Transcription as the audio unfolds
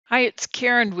Hi, it's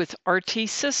Karen with RT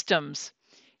Systems.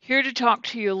 Here to talk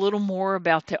to you a little more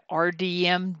about the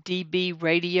RDM-DB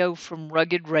radio from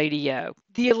Rugged Radio.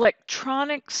 The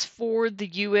electronics for the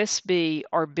USB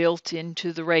are built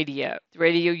into the radio. The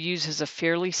radio uses a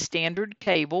fairly standard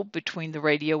cable between the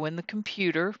radio and the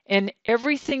computer, and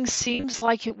everything seems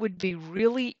like it would be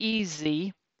really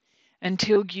easy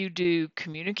until you do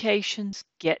communications,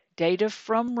 get data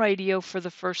from radio for the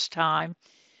first time.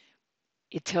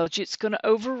 It tells you it's going to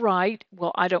overwrite.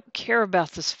 Well, I don't care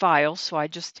about this file, so I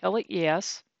just tell it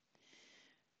yes.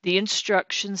 The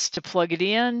instructions to plug it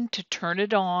in, to turn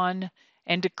it on,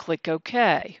 and to click OK.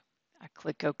 I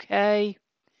click OK,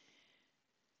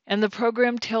 and the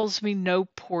program tells me no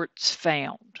ports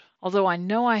found. Although I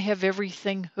know I have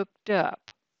everything hooked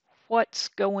up. What's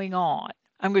going on?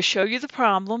 I'm going to show you the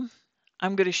problem.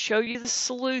 I'm going to show you the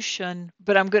solution,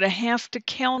 but I'm going to have to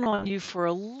count on you for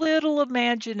a little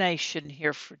imagination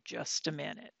here for just a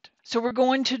minute. So we're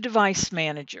going to Device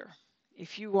Manager.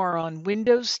 If you are on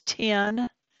Windows 10,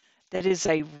 that is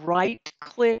a right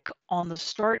click on the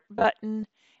Start button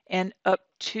and up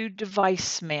to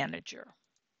Device Manager.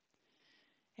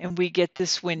 And we get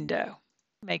this window.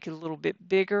 Make it a little bit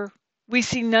bigger. We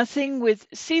see nothing with,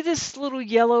 see this little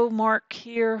yellow mark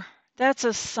here? That's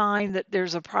a sign that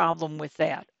there's a problem with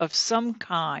that of some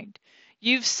kind.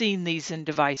 You've seen these in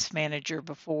Device Manager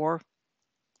before.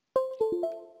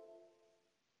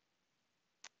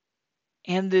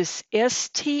 And this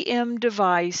STM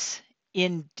device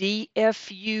in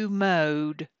DFU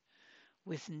mode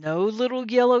with no little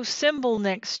yellow symbol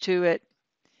next to it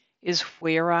is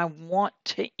where I want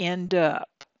to end up.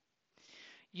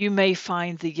 You may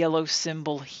find the yellow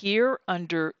symbol here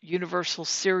under Universal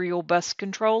Serial Bus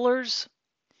Controllers.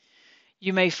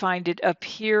 You may find it up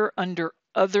here under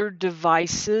Other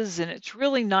Devices, and it's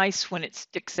really nice when it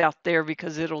sticks out there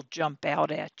because it'll jump out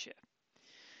at you.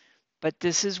 But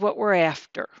this is what we're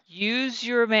after. Use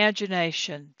your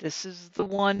imagination. This is the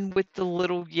one with the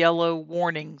little yellow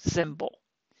warning symbol.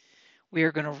 We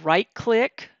are going to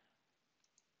right-click,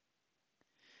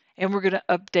 and we're going to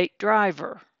update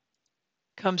driver.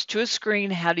 Comes to a screen.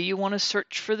 How do you want to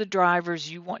search for the drivers?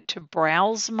 You want to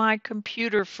browse my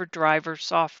computer for driver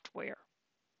software.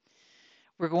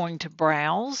 We're going to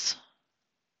browse.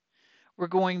 We're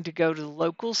going to go to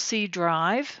local C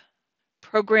drive,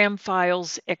 program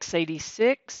files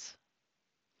x86.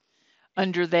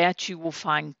 Under that you will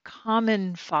find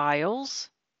common files.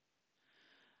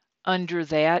 Under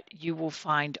that you will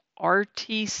find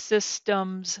RT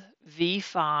Systems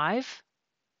v5.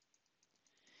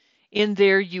 In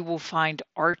there you will find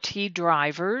RT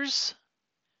drivers.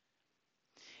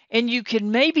 And you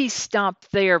can maybe stop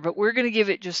there, but we're going to give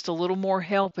it just a little more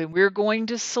help, and we're going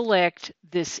to select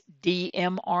this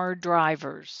DMR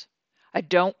drivers. I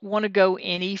don't want to go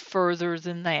any further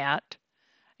than that,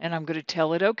 and I'm going to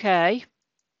tell it OK.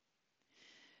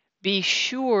 Be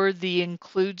sure the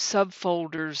Include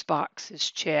Subfolders box is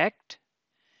checked,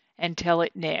 and tell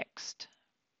it Next.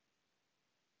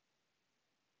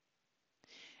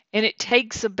 And it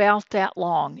takes about that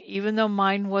long. Even though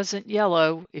mine wasn't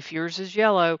yellow, if yours is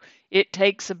yellow, it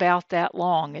takes about that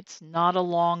long. It's not a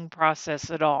long process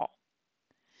at all.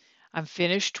 I'm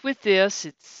finished with this.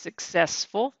 It's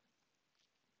successful.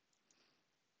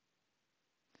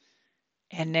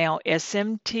 And now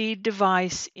SMT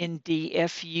device in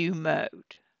DFU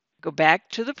mode. Go back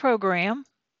to the program.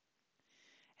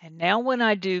 And now when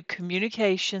I do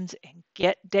communications and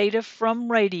get data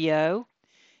from radio,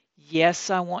 yes,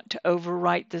 I want to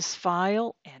overwrite this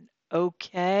file, and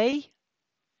OK.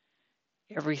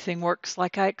 Everything works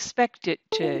like I expect it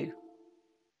to.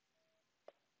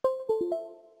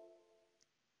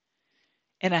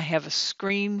 And I have a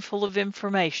screen full of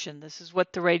information. This is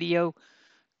what the radio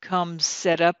comes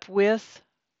set up with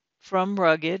from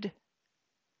Rugged.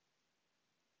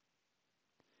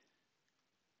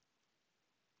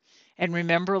 And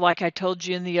remember, like I told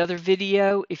you in the other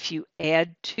video, if you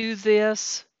add to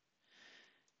this,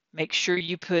 make sure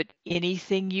you put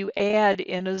anything you add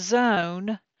in a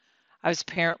zone. I was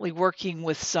apparently working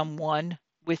with someone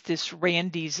with this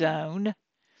Randy zone,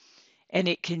 and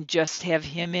it can just have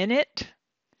him in it,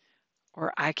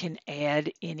 or I can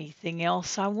add anything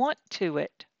else I want to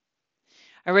it.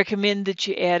 I recommend that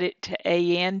you add it to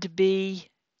A and B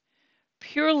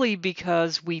purely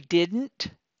because we didn't,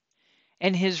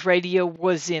 and his radio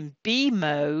was in B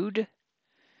mode.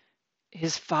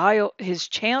 His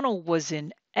channel was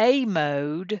in A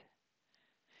mode,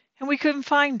 and we couldn't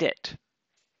find it.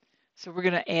 So we're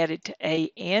going to add it to A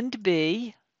and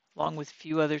B, along with a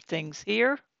few other things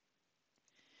here.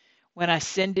 When I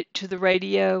send it to the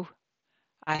radio,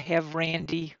 I have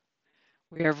Randy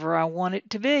wherever I want it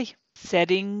to be.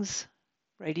 Settings,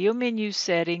 radio menu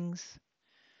settings.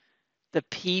 The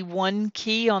P1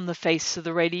 key on the face of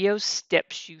the radio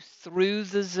steps you through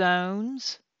the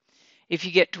zones. If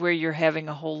you get to where you're having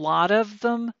a whole lot of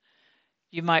them,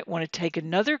 you might want to take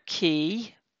another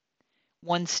key,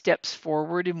 one steps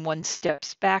forward and one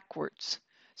steps backwards,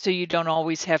 so you don't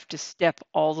always have to step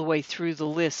all the way through the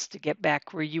list to get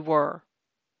back where you were.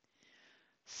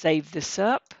 Save this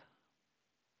up.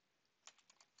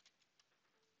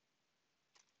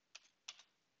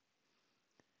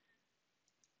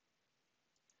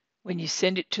 When you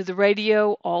send it to the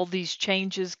radio, all these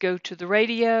changes go to the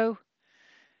radio,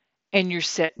 and you're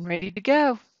set and ready to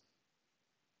go.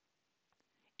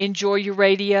 Enjoy your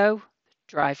radio.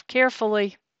 Drive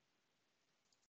carefully.